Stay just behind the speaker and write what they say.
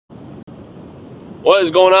What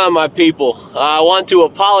is going on, my people? I want to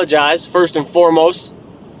apologize first and foremost.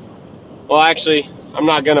 Well, actually, I'm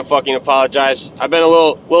not gonna fucking apologize. I've been a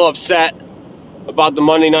little upset about the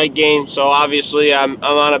Monday night game, so obviously I'm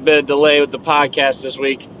on a bit of delay with the podcast this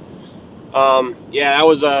week. Yeah, that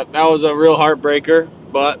was a real heartbreaker,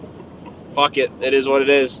 but fuck it, it is what it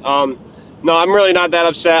is. No, I'm really not that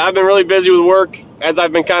upset. I've been really busy with work, as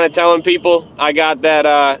I've been kind of telling people. I got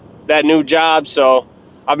that new job, so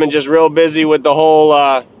I've been just real busy with the whole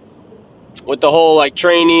like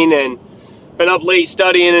training and been up late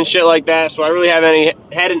studying and shit like that. So I really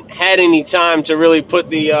hadn't had any time to really put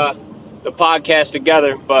the podcast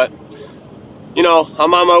together. But you know,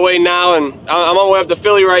 I'm on my way now, and I'm on my way up to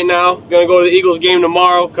Philly right now. Gonna go to the Eagles game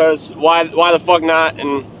tomorrow, cause why the fuck not?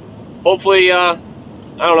 And hopefully, I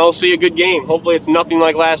don't know, see a good game. Hopefully it's nothing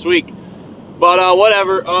like last week. But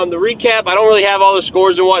whatever. The recap, I don't really have all the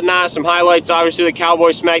scores and whatnot. Some highlights. Obviously, the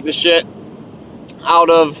Cowboys smacked the shit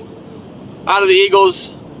out of the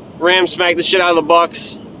Eagles. Rams smacked the shit out of the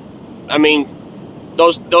Bucks. I mean,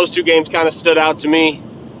 those two games kind of stood out to me.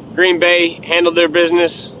 Green Bay handled their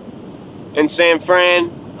business in San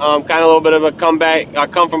Fran. Kind of a little bit of a comeback,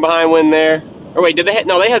 come from behind win there. Or wait,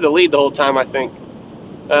 no, they had the lead the whole time, I think.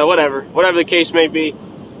 Whatever the case may be.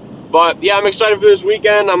 But yeah, I'm excited for this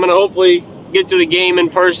weekend. I'm gonna hopefully get to the game in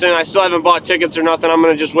person. I still haven't bought tickets or nothing. I'm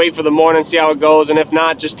going to just wait for the morning, see how it goes, and if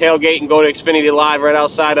not, just tailgate and go to Xfinity Live right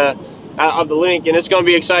outside of the link, and it's going to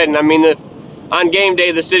be exciting. I mean, on game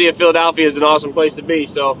day, the city of Philadelphia is an awesome place to be,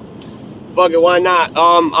 so fuck it, why not?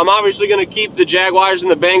 I'm obviously going to keep the Jaguars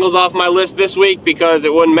and the Bengals off my list this week because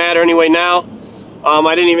it wouldn't matter anyway now.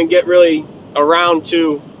 I didn't even get really around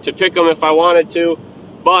to pick them if I wanted to,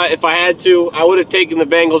 but if I had to, I would have taken the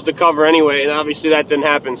Bengals to cover anyway, and obviously that didn't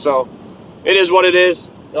happen, so it is what it is.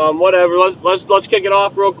 Whatever. Let's kick it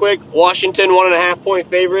off real quick. Washington 1.5 point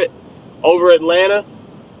favorite over Atlanta.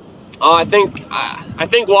 I think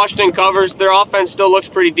Washington covers. Their offense still looks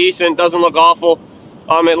pretty decent. Doesn't look awful.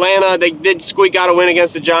 Atlanta, they did squeak out a win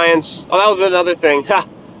against the Giants. Oh, that was another thing. Ha,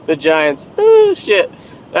 the Giants. Oh, shit,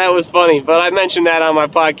 that was funny. But I mentioned that on my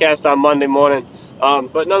podcast on Monday morning.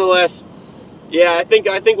 But nonetheless, yeah, I think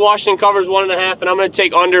Washington covers 1.5, and I'm going to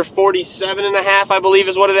take under 47.5. I believe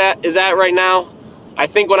is what it is at right now. I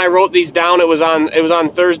think when I wrote these down, it was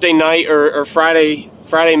on Thursday night or Friday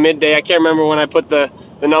midday. I can't remember when I put the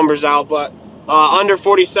numbers out, but under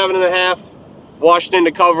 47.5. Washington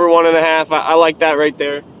to cover 1.5. I like that right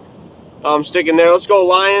there. I'm sticking there. Let's go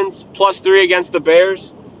Lions +3 against the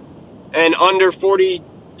Bears, and under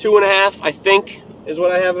 42.5. I think is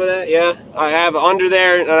what I have it at. Yeah, I have under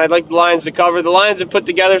there, and I'd like the Lions to cover. The Lions have put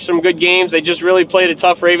together some good games. They just really played a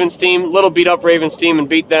tough Ravens team, little beat-up Ravens team, and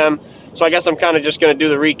beat them. So I guess I'm kind of just going to do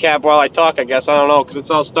the recap while I talk, I guess. I don't know, because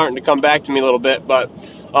it's all starting to come back to me a little bit. But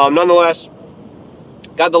nonetheless,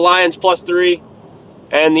 got the Lions +3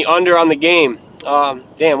 and the under on the game.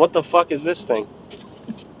 Damn, what the fuck is this thing?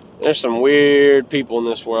 There's some weird people in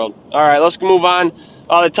this world. All right, let's move on.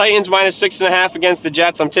 The Titans -6.5 against the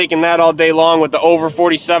Jets. I'm taking that all day long with the over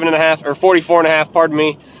 47.5 or 44.5. Pardon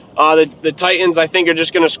me. The Titans, I think, are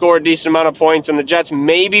just going to score a decent amount of points, and the Jets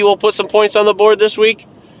maybe will put some points on the board this week.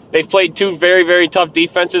 They've played two very, very tough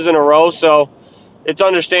defenses in a row, so it's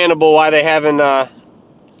understandable why they haven't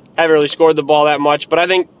really scored the ball that much. But I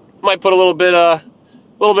think might put a little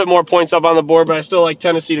bit more points up on the board. But I still like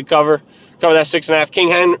Tennessee to cover that 6.5.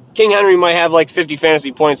 King Henry might have like 50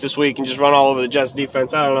 fantasy points this week and just run all over the Jets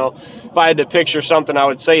defense. I don't know. If I had to picture something, I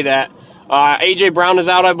would say that. A.J. Brown is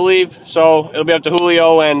out, I believe, so it'll be up to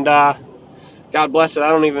Julio and God bless it. I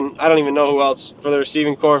don't even know who else for the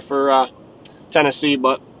receiving corps for Tennessee,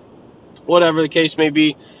 but whatever the case may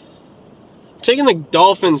be. Taking the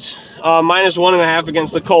Dolphins -1.5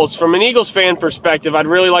 against the Colts. From an Eagles fan perspective, I'd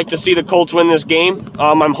really like to see the Colts win this game.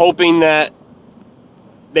 I'm hoping that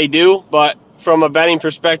they do, but from a betting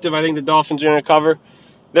perspective, I think the Dolphins are going to cover.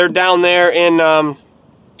 They're down there in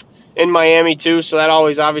Miami too, so that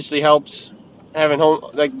always obviously helps having home,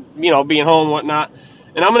 like, you know, being home and whatnot.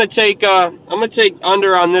 And I'm going to take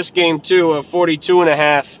under on this game too, of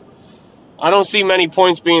 42.5. I don't see many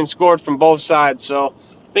points being scored from both sides, so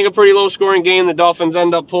I think a pretty low scoring game. The Dolphins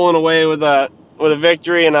end up pulling away with a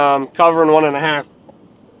victory and covering 1.5.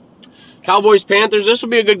 Cowboys-Panthers, this will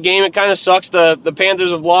be a good game. It kind of sucks. The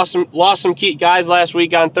Panthers have lost some key guys last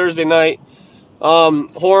week on Thursday night.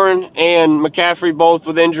 Horn and McCaffrey both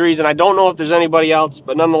with injuries, and I don't know if there's anybody else,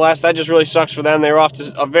 but nonetheless, that just really sucks for them. They were off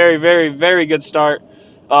to a very, very, very good start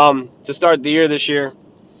to start the year this year.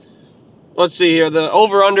 Let's see here. The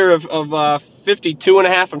over-under of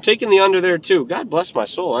 52.5. I'm taking the under there, too. God bless my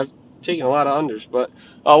soul. I've taken a lot of unders, but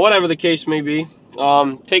whatever the case may be,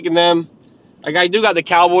 taking them. I do got the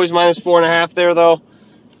Cowboys minus 4.5 there, though.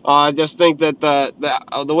 I just think that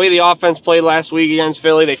the way the offense played last week against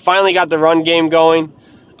Philly, they finally got the run game going.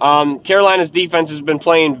 Carolina's defense has been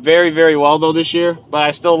playing very, very well, though, this year. But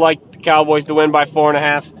I still like the Cowboys to win by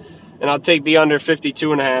 4.5, and I'll take the under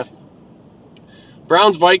 52.5.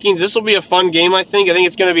 Browns-Vikings, this will be a fun game, I think. I think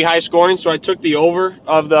it's going to be high scoring, so I took the over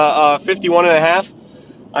of the 51.5.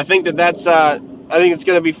 I think that's I think it's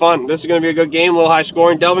going to be fun. This is going to be a good game, a little high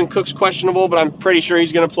scoring. Delvin Cook's questionable, but I'm pretty sure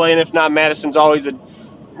he's going to play, and if not, Madison's always a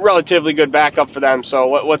relatively good backup for them, so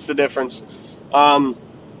what's the difference? I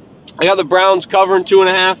got the Browns covering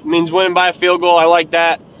 2.5. Means winning by a field goal. I like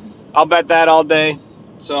that. I'll bet that all day.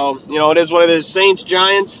 So, it is what it is.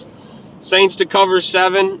 Saints-Giants. Saints to cover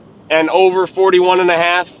 7 and over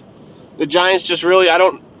 41.5. The Giants just really, I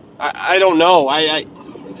don't know. I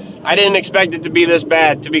didn't expect it to be this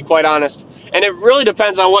bad, to be quite honest. And it really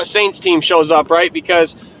depends on what Saints team shows up, right?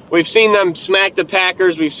 Because we've seen them smack the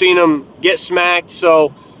Packers. We've seen them get smacked.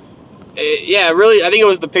 So, yeah, really, I think it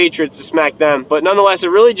was the Patriots to smack them. But nonetheless, it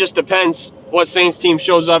really just depends what Saints team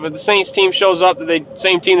shows up. If the Saints team shows up, the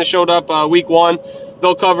same team that showed up week 1,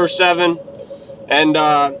 they'll cover 7 and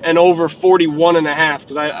over 41.5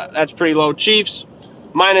 because that's pretty low. Chiefs,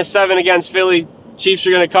 minus 7 against Philly. Chiefs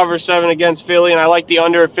are going to cover 7 against Philly, and I like the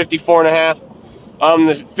under at 54.5.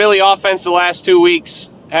 The Philly offense the last 2 weeks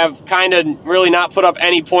have kind of really not put up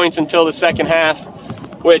any points until the second half,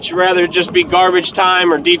 which rather just be garbage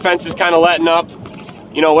time or defense is kind of letting up.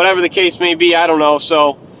 Whatever the case may be, I don't know.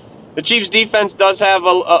 So the Chiefs defense does have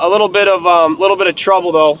a little bit of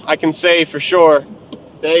trouble, though, I can say for sure.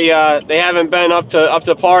 They haven't been up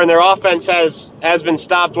to par, and their offense has been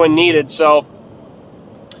stopped when needed. So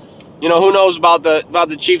who knows about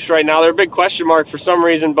the Chiefs right now? They're a big question mark for some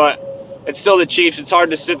reason, but it's still the Chiefs. It's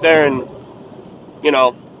hard to sit there and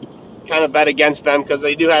kind of bet against them because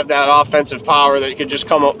they do have that offensive power that could just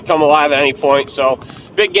come alive at any point. So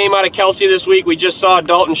big game out of Kelsey this week. We just saw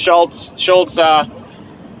Dalton Schultz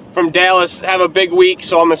from Dallas have a big week.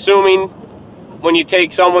 So I'm assuming when you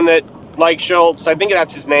take someone that like Schultz, I think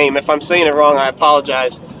that's his name. If I'm saying it wrong, I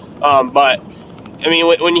apologize. But I mean,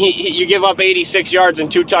 when you give up 86 yards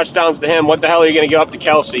and 2 touchdowns to him, what the hell are you going to give up to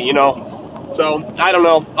Kelsey? So, I don't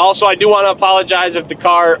know. Also, I do want to apologize if the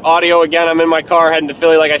car audio, again, I'm in my car heading to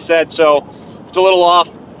Philly, like I said, so it's a little off.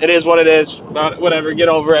 It is what it is. Whatever, get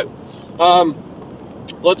over it.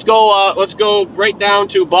 Let's go right down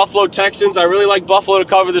to Buffalo Texans. I really like Buffalo to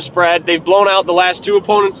cover the spread. They've blown out the last 2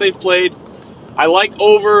 opponents they've played. I like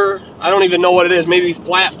over, I don't even know what it is, maybe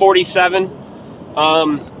flat 47.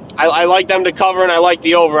 I like them to cover, and I like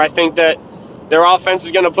the over. I think that their offense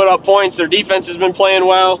is going to put up points. Their defense has been playing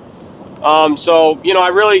well. So,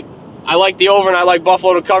 I like the over, and I like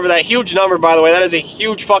Buffalo to cover that huge number, by the way. That is a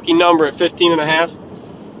huge fucking number at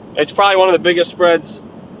 15.5. It's probably one of the biggest spreads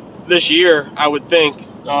this year, I would think.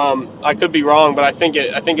 I could be wrong, but I think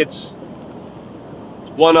it's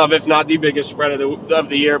one of, if not the biggest spread of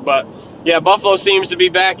the year. But yeah, Buffalo seems to be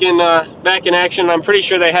back in action. I'm pretty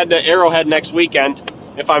sure they head to Arrowhead next weekend,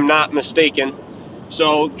 if I'm not mistaken.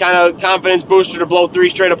 So kind of confidence booster to blow 3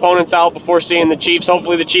 straight opponents out before seeing the Chiefs.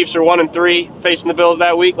 Hopefully the Chiefs are 1-3 facing the Bills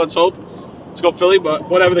that week. Let's hope. Let's go Philly. But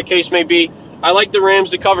whatever the case may be, I like the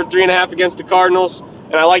Rams to cover 3.5 against the Cardinals,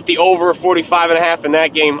 and I like the over 45.5 in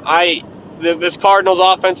that game. This Cardinals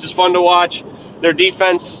offense is fun to watch. Their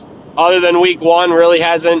defense, other than week 1, really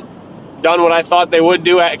hasn't done what I thought they would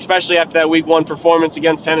do, especially after that week 1 performance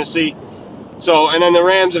against Tennessee. So, and then the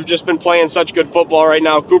Rams have just been playing such good football right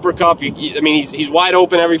now. Cooper Kupp, he's wide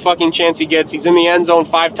open every fucking chance he gets. He's in the end zone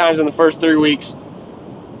 5 times in the first 3 weeks.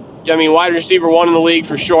 Wide receiver 1 in the league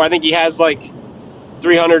for sure. I think he has like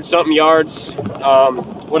 300-something yards.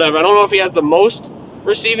 Whatever. I don't know if he has the most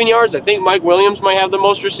receiving yards. I think Mike Williams might have the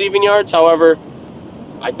most receiving yards. However,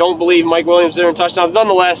 I don't believe Mike Williams there in touchdowns.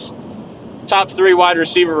 Nonetheless, top 3 wide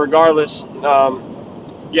receiver regardless.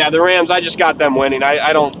 Yeah, the Rams, I just got them winning.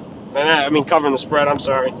 Covering the spread, I'm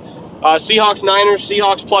sorry. Seahawks, Niners,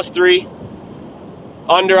 Seahawks +3.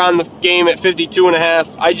 Under on the game at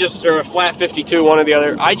 52.5. Or a flat 52, one or the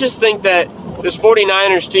other. I just think that this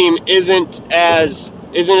 49ers team isn't as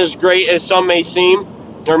great as some may seem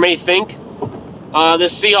or may think.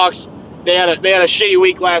 This Seahawks, they had a shitty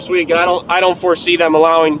week last week, and I don't foresee them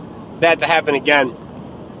allowing that to happen again.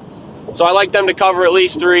 So I like them to cover at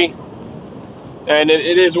least 3. And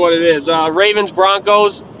it is what it is. Ravens,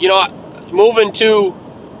 Broncos, moving to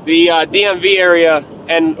the DMV area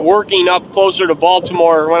and working up closer to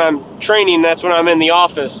Baltimore when I'm training, that's when I'm in the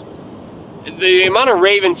office. The amount of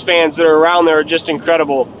Ravens fans that are around there are just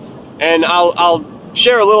incredible. And I'll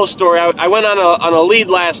share a little story. I went on a lead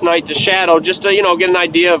last night to Shadow just to, get an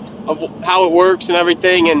idea of how it works and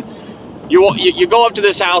everything. And you go up to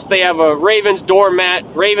this house. They have a Ravens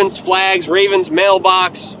doormat, Ravens flags, Ravens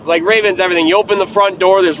mailbox, like Ravens everything. You open the front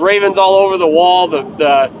door, there's Ravens all over the wall.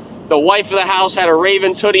 The wife of the house had a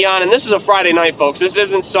Ravens hoodie on, and this is a Friday night, folks. This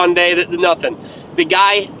isn't Sunday, nothing. The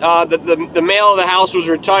guy, the male of the house was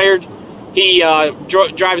retired. He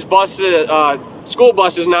drives buses, school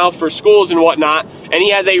buses now for schools and whatnot, and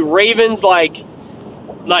he has a Ravens like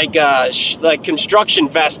construction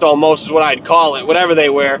vest almost is what I'd call it, whatever they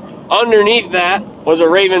wear. Underneath that was a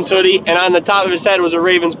Ravens hoodie, and on the top of his head was a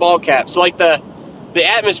Ravens ball cap. So like the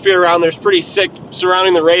atmosphere around there's pretty sick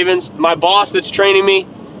surrounding the Ravens. My boss that's training me,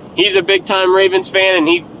 he's a big time Ravens fan, and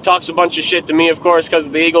he talks a bunch of shit to me, of course, because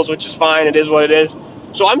of the Eagles, which is fine. It is what it is.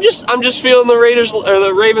 So I'm just feeling the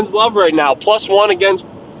Ravens love right now. +1 against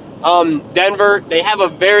Denver. They have a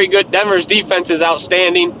very good. Denver's defense is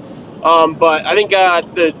outstanding, but I think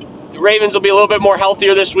the Ravens will be a little bit more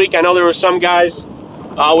healthier this week. I know there were some guys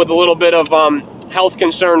with a little bit of health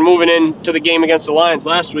concern moving into the game against the Lions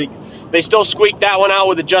last week. They still squeaked that one out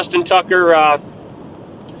with a Justin Tucker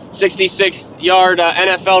 66-yard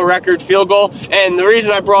NFL record field goal. And the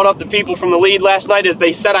reason I brought up the people from the lead last night is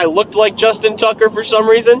they said I looked like Justin Tucker for some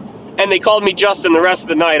reason, and they called me Justin the rest of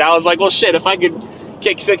the night. I was like, well, shit, if I could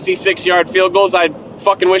kick 66-yard field goals, I'd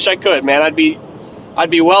fucking wish I could, man. I'd be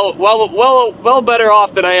well better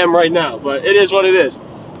off than I am right now. But it is what it is.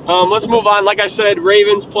 Let's move on. Like I said,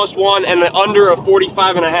 Ravens +1 and the under of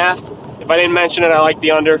 45.5. If I didn't mention it, I like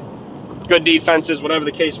the under. Good defenses, whatever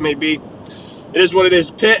the case may be. It is what it is.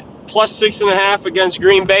 Pitt +6.5 against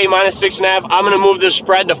Green Bay -6.5. I'm going to move this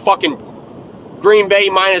spread to fucking Green Bay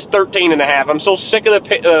 -13.5. I'm so sick of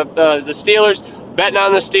the Steelers, betting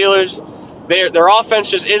on the Steelers. Their offense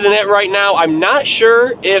just isn't it right now. I'm not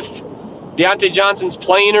sure if Deontay Johnson's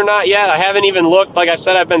playing or not yet. I haven't even looked. Like I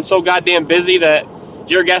said, I've been so goddamn busy that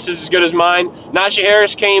your guess is as good as mine. Najee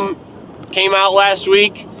Harris came out last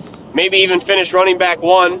week. Maybe even finished running back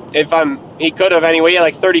 1. He could have anyway. He had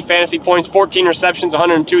like 30 fantasy points, 14 receptions,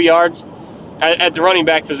 102 yards at the running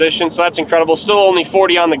back position. So that's incredible. Still only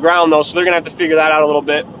 40 on the ground though, so they're gonna have to figure that out a little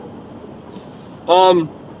bit.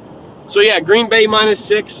 So yeah, Green Bay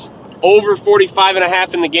 -6, over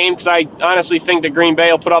 45.5 in the game, because I honestly think that Green Bay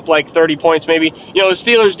will put up like 30 points maybe. The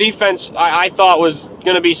Steelers defense I thought was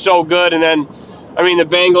gonna be so good, and then the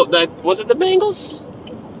Bengals. Was it the Bengals?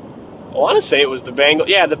 I want to say it was the Bengals.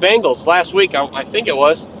 Yeah, the Bengals last week. I think it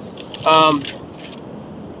was.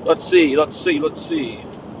 Let's see.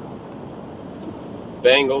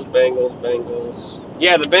 Bengals.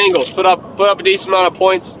 Yeah, the Bengals put up a decent amount of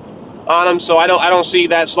points on them. So I don't see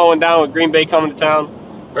that slowing down with Green Bay coming to town.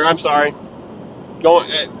 Or I'm sorry,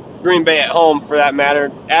 Green Bay at home for that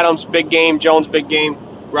matter. Adams big game. Jones big game.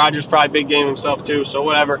 Rodgers probably big game himself too. So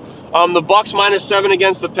whatever. The Bucks -7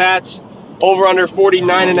 against the Pats. Over under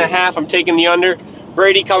 49.5. I'm taking the under.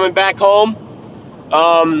 Brady coming back home.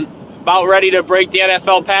 About ready to break the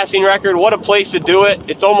NFL passing record. What a place to do it.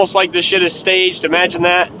 It's almost like this shit is staged. Imagine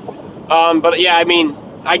that. But yeah,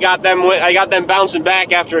 I got them bouncing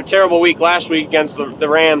back after a terrible week last week against the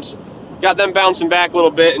Rams. Got them bouncing back a little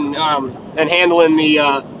bit and handling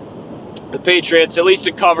the Patriots, at least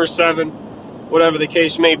to cover 7, whatever the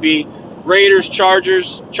case may be. Raiders,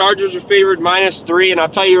 Chargers. Chargers are favored -3, and I'll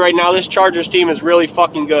tell you right now, this Chargers team is really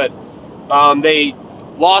fucking good. They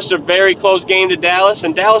lost a very close game to Dallas,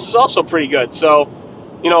 and Dallas is also pretty good. So,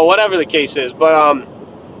 whatever the case is. But,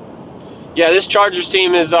 yeah, this Chargers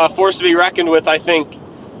team is a force to be reckoned with, I think,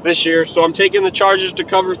 this year. So I'm taking the Chargers to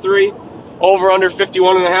cover 3. Over under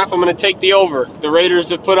 51.5. I'm going to take the over. The Raiders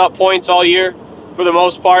have put up points all year for the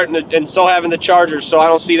most part, and so having the Chargers. So I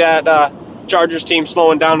don't see that Chargers team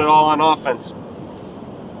slowing down at all on offense.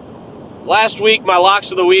 Last week, my locks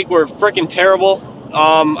of the week were freaking terrible.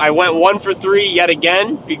 I went 1 for 3 yet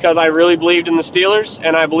again because I really believed in the Steelers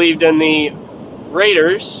and I believed in the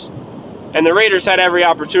Raiders. And the Raiders had every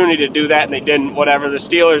opportunity to do that, and they didn't. Whatever. The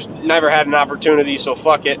Steelers never had an opportunity, so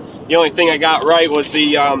fuck it. The only thing I got right was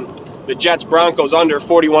the Jets-Broncos under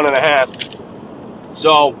 41.5.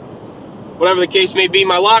 So, whatever the case may be,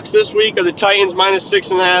 my locks this week are the Titans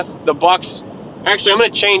 -6.5, the Bucks. Actually, I'm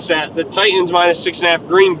going to change that. The Titans -6.5,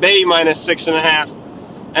 Green Bay -6.5,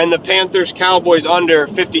 and the Panthers-Cowboys under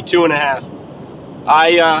 52.5.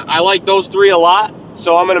 I like those 3 a lot,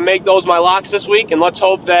 so I'm going to make those my locks this week, and let's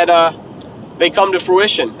hope that they come to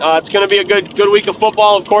fruition. It's going to be a good week of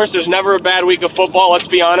football. Of course, there's never a bad week of football. Let's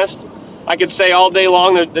be honest. I could say all day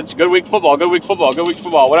long that it's a good week of football, good week of football, good week of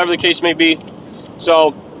football, whatever the case may be.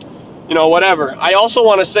 So, whatever. I also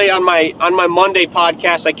want to say on my Monday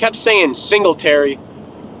podcast, I kept saying Singletary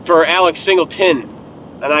for Alex Singleton,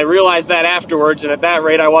 and I realized that afterwards, and at that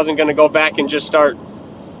rate I wasn't going to go back and just start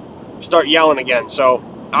yelling again. So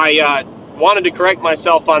I wanted to correct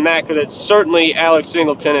myself on that, because it's certainly Alex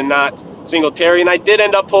Singleton and not Singletary, and I did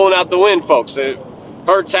end up pulling out the win, folks.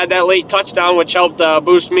 Hurts had that late touchdown, which helped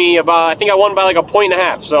boost me about, I think I won by like 1.5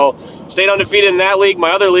 points, so stayed undefeated in that league.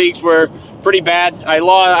 My other leagues were pretty bad. I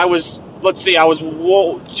was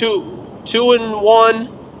 2-1,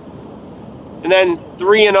 and then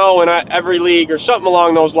 3-0 in every league, or something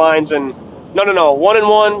along those lines. And no,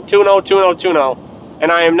 1-1, 2-0, 2-0, 2-0,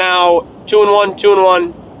 and I am now 2-1,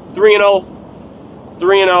 2-1, 3-0,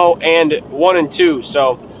 3-0, and 1-2.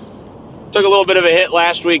 So took a little bit of a hit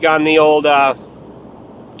last week on the old the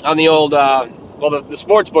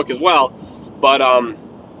sports book as well, but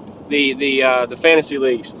the fantasy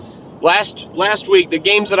leagues. Last week, the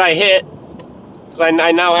games that I hit, because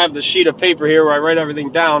I now have the sheet of paper here where I write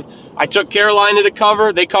everything down. I took Carolina to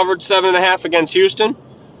cover. They covered 7.5 against Houston.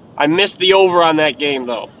 I missed the over on that game,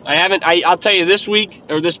 though. I'll tell you, this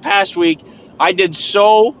past week, I did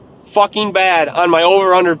so fucking bad on my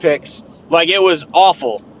over-under picks. Like, it was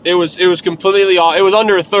awful. It was completely awful. It was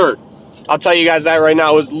under a third. I'll tell you guys that right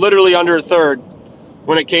now. It was literally under a third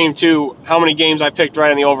when it came to how many games I picked right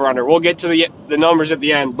on the over-under. We'll get to the numbers at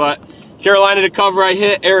the end, but Carolina to cover I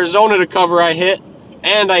hit, Arizona to cover I hit,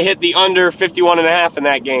 and I hit the under 51.5 in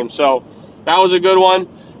that game. So that was a good one.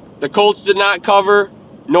 The Colts did not cover,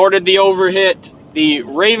 nor did the over hit. The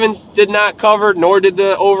Ravens did not cover, nor did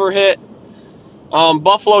the over hit.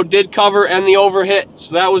 Buffalo did cover and the over hit,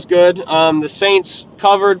 so that was good. The Saints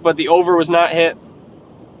covered, but the over was not hit.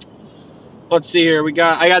 Let's see here.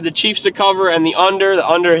 I got the Chiefs to cover and the under. The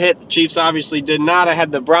under hit. The Chiefs obviously did not. I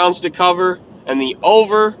had the Browns to cover and the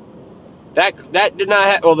over. That did not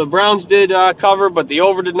happen. Well, the Browns did cover, but the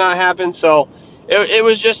over did not happen. So it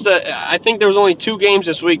was just I think there was only 2 games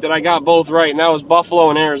this week that I got both right, and that was Buffalo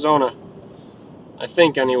and Arizona. I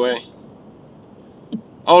think, anyway.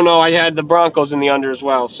 Oh, no, I had the Broncos in the under as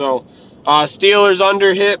well. So Steelers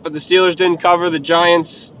under hit, but the Steelers didn't cover. The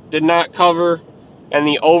Giants did not cover, and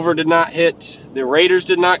the over did not hit. The Raiders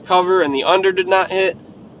did not cover, and the under did not hit.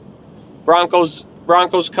 Broncos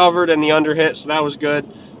covered, and the under hit, so that was good.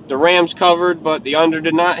 The Rams covered, but the under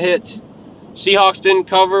did not hit. Seahawks didn't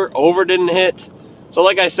cover, over didn't hit. So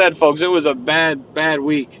like I said, folks, it was a bad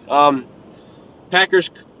week.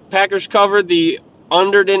 Packers covered, the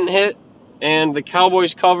under didn't hit, and the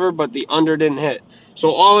Cowboys covered, but the under didn't hit. So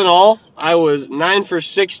all in all, I was 9 for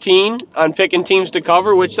 16 on picking teams to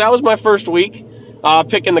cover, which that was my first week.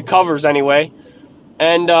 Picking the covers anyway,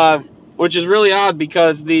 and which is really odd,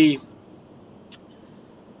 because it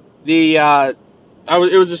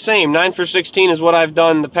was the same. 9 for 16 is what I've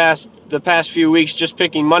done the past few weeks, just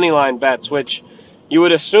picking money line bets, which you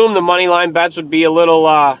would assume the money line bets would be a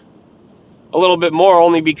little bit more,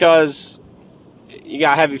 only because you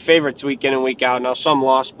got heavy favorites week in and week out. Now some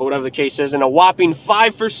lost, but whatever the case is, and a whopping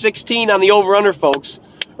 5 for 16 on the over under, folks.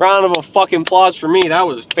 Round of a fucking applause for me. That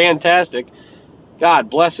was fantastic.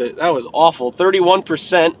 God bless it. That was awful.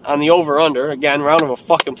 31% on the over-under. Again, round of a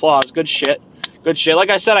fucking applause. Good shit. Good shit.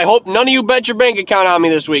 Like I said, I hope none of you bet your bank account on me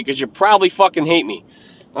this week, because you probably fucking hate me.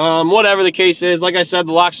 Whatever the case is, like I said,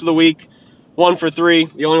 the locks of the week, 1 for 3.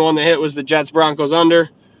 The only one that hit was the Jets-Broncos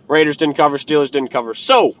under. Raiders didn't cover. Steelers didn't cover.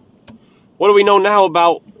 So, what do we know now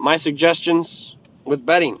about my suggestions with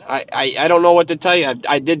betting? I don't know what to tell you.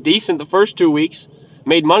 I did decent the first 2 weeks.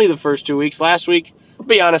 Made money the first 2 weeks. Last week, I'll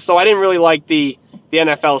be honest, though, I didn't really like the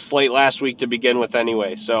NFL slate last week to begin with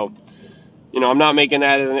anyway. So, I'm not making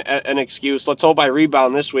that an excuse. Let's hope I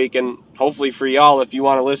rebound this week, and hopefully for y'all, if you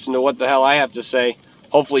want to listen to what the hell I have to say,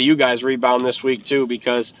 hopefully you guys rebound this week too,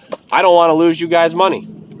 because I don't want to lose you guys money.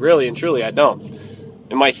 Really and truly, I don't.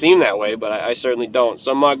 It might seem that way, but I certainly don't.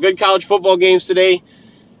 Some good college football games today.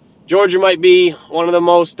 Georgia might be one of the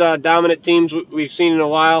most dominant teams we've seen in a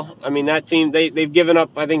while. I mean, that team, they've given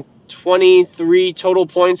up, I think, 23 total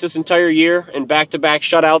points this entire year in back-to-back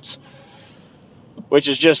shutouts, which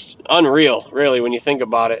is just unreal, really, when you think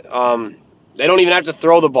about it. They don't even have to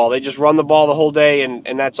throw the ball. They just run the ball the whole day,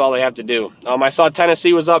 and that's all they have to do. I saw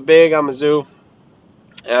Tennessee was up big on Mizzou.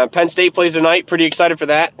 Penn State plays tonight. Pretty excited for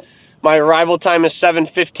that. My arrival time is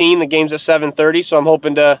 7:15. The game's at 7:30, so I'm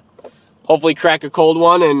hoping to hopefully crack a cold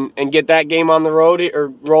one and get that game on the road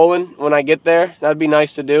or rolling when I get there. That'd be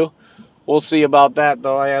nice to do. We'll see about that,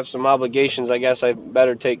 though. I have some obligations I guess I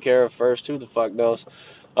better take care of first. Who the fuck knows?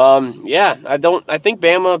 Yeah, I think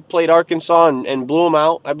Bama played Arkansas and blew them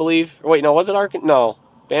out, I believe. Wait, no, was it Arkansas? No.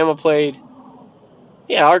 Bama played,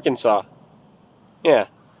 Arkansas. Yeah.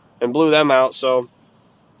 and blew them out. So,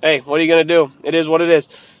 hey, what are you going to do? It is what it is.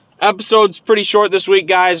 Episode's pretty short this week,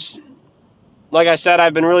 guys. Like I said,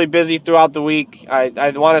 I've been really busy throughout the week. I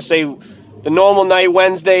want to say the normal night,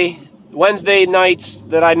 Wednesday nights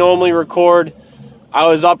that I normally record, I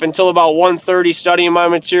was up until about 1:30 studying my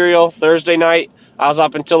material. Thursday night, I was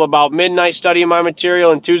up until about midnight studying my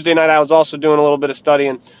material. And Tuesday night, I was also doing a little bit of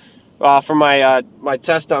studying for my my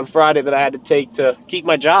test on Friday that I had to take to keep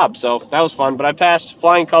my job. So that was fun. But I passed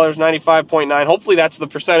flying colors, 95.9. Hopefully that's the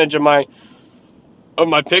percentage of my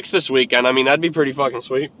picks this weekend. I mean, that'd be pretty fucking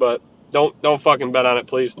sweet, but don't fucking bet on it,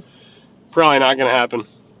 please. Probably not going to happen.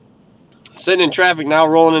 Sitting in traffic now,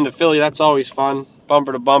 rolling into Philly, that's always fun.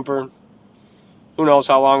 Bumper to bumper. Who knows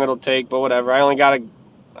how long it'll take, but whatever. I got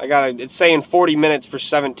it's saying 40 minutes for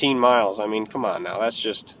 17 miles. I mean, come on now. That's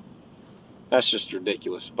just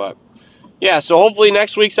ridiculous. But yeah, so hopefully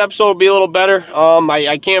next week's episode will be a little better.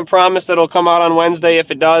 I can't promise that it'll come out on Wednesday.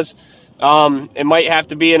 If it does, it might have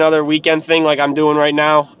to be another weekend thing like I'm doing right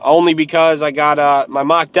now, only because I got my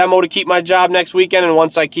mock demo to keep my job next weekend, and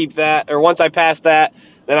once I pass that,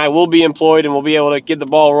 then I will be employed and we'll be able to get the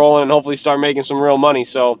ball rolling and hopefully start making some real money.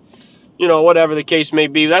 So, you know, whatever the case may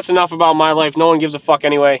be, that's enough about my life. No one gives a fuck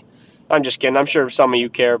anyway. I'm just kidding. I'm sure some of you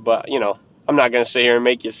care, but, you know, I'm not going to sit here and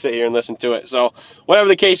make you sit here and listen to it. So, whatever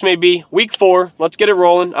the case may be, week 4, let's get it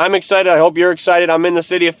rolling. I'm excited. I hope you're excited. I'm in the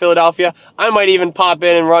city of Philadelphia. I might even pop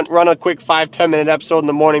in and run a quick 5-10 minute episode in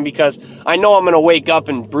the morning because I know I'm going to wake up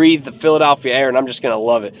and breathe the Philadelphia air, and I'm just going to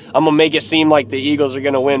love it. I'm going to make it seem like the Eagles are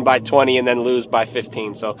going to win by 20 and then lose by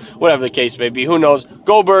 15. So, whatever the case may be, who knows?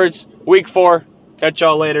 Go Birds, week 4. Catch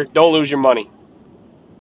y'all later. Don't lose your money.